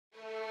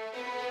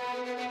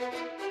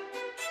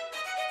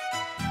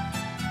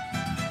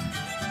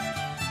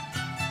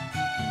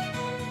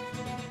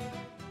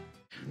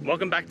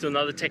Welcome back to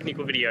another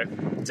technical video.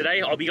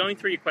 Today I'll be going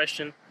through your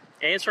question,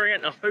 answering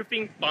it, and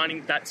hoping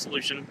finding that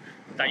solution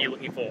that you're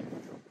looking for.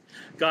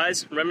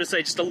 Guys, remember to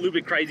stay just a little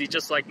bit crazy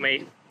just like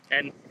me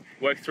and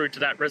work through to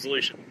that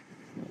resolution.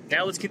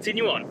 Now let's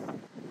continue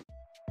on.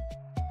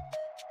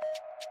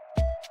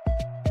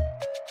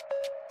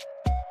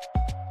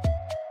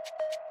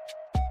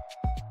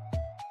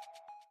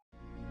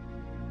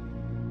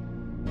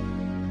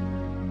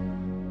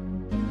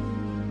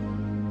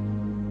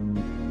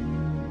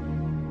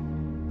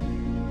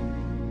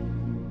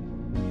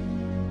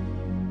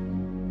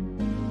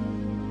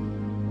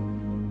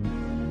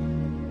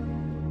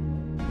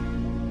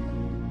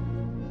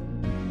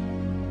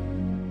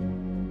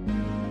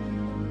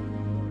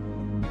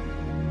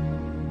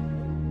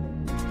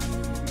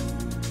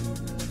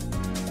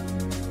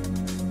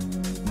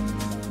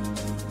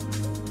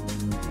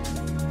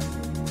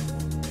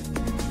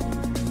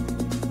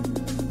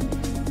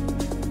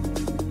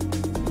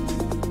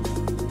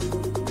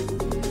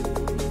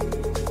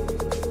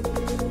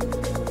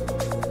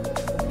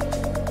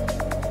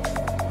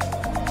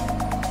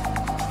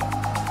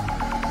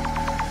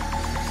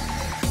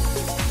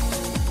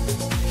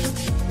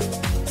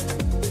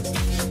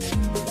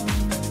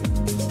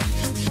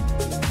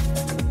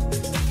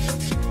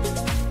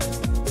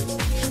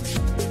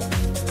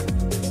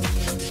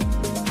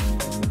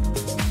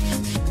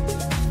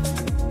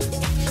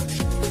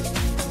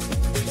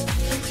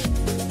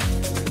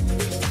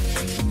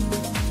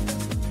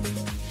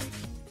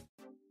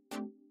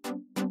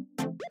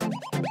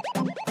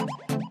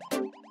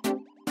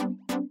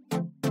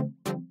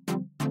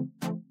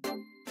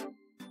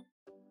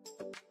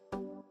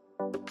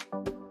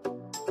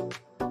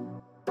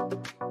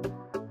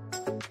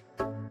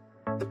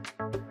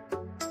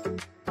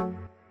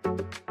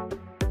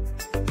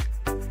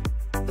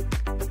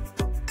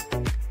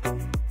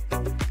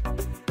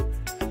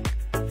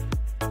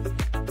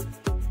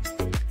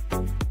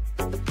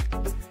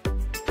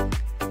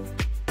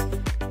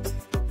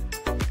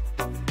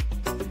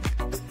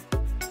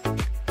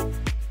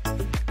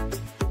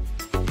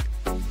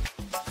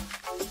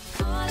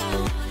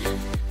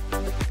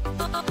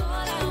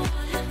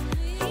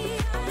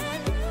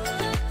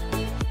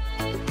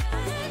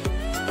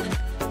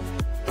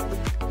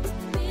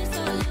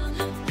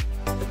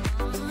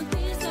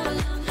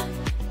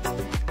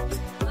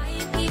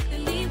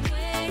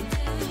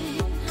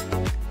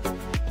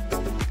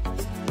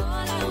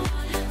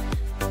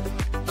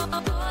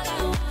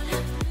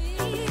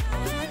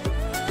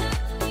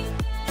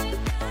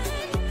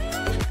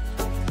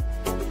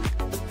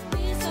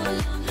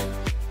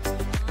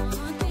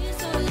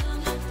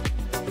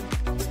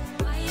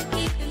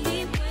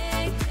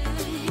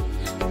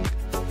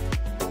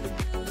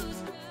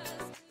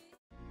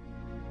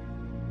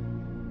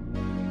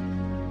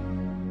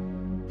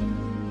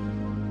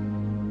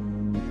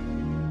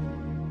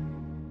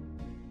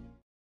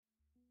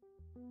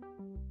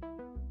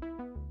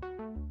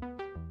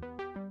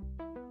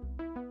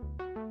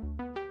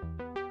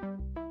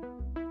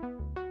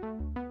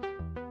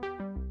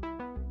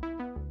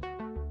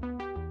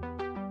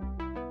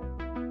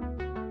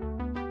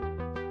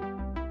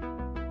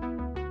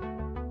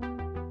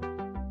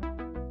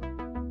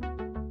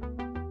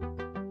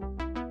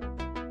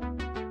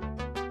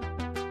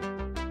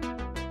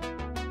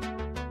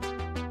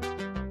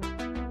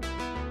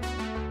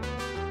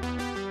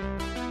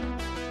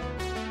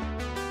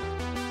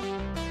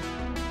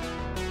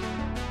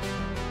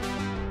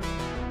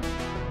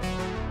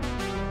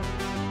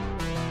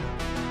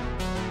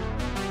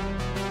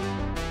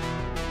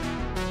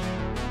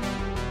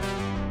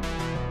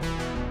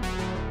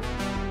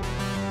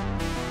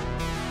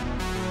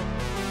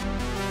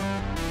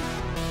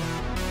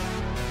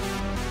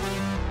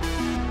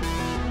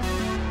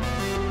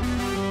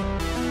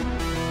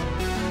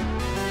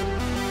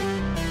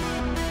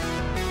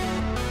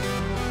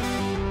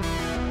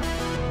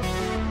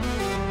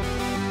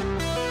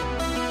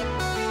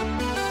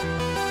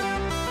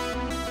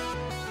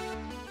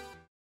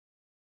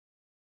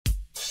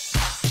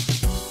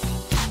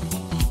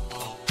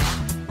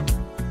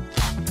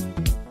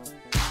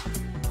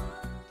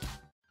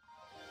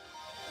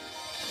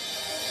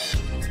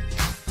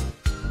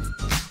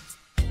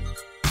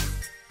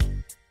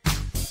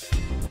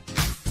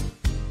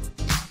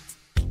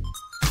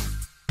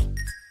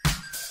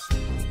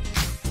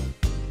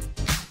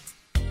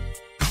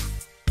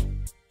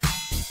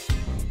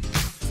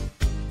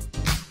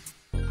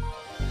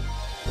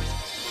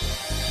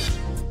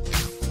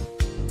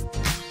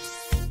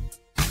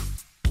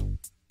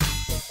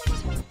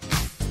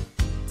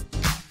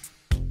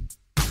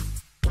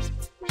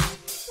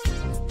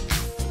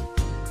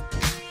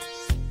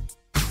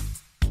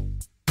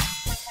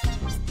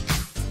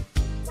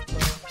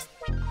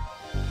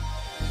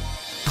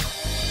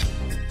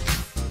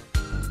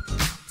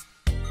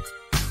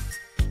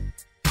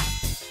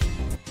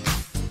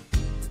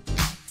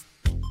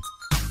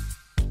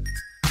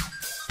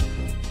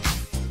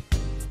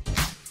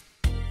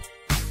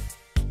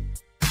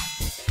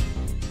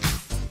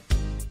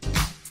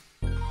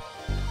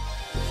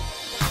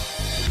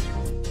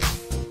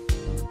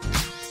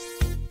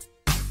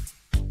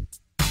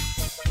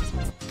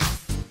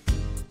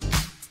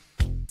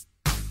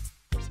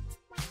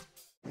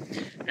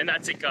 And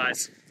that's it,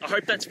 guys. I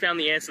hope that's found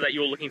the answer that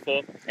you were looking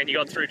for and you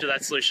got through to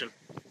that solution.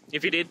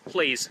 If you did,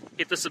 please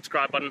hit the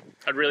subscribe button.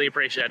 I'd really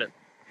appreciate it.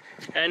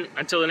 And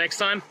until the next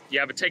time you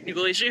have a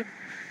technical issue,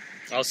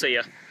 I'll see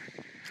ya.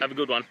 Have a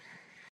good one.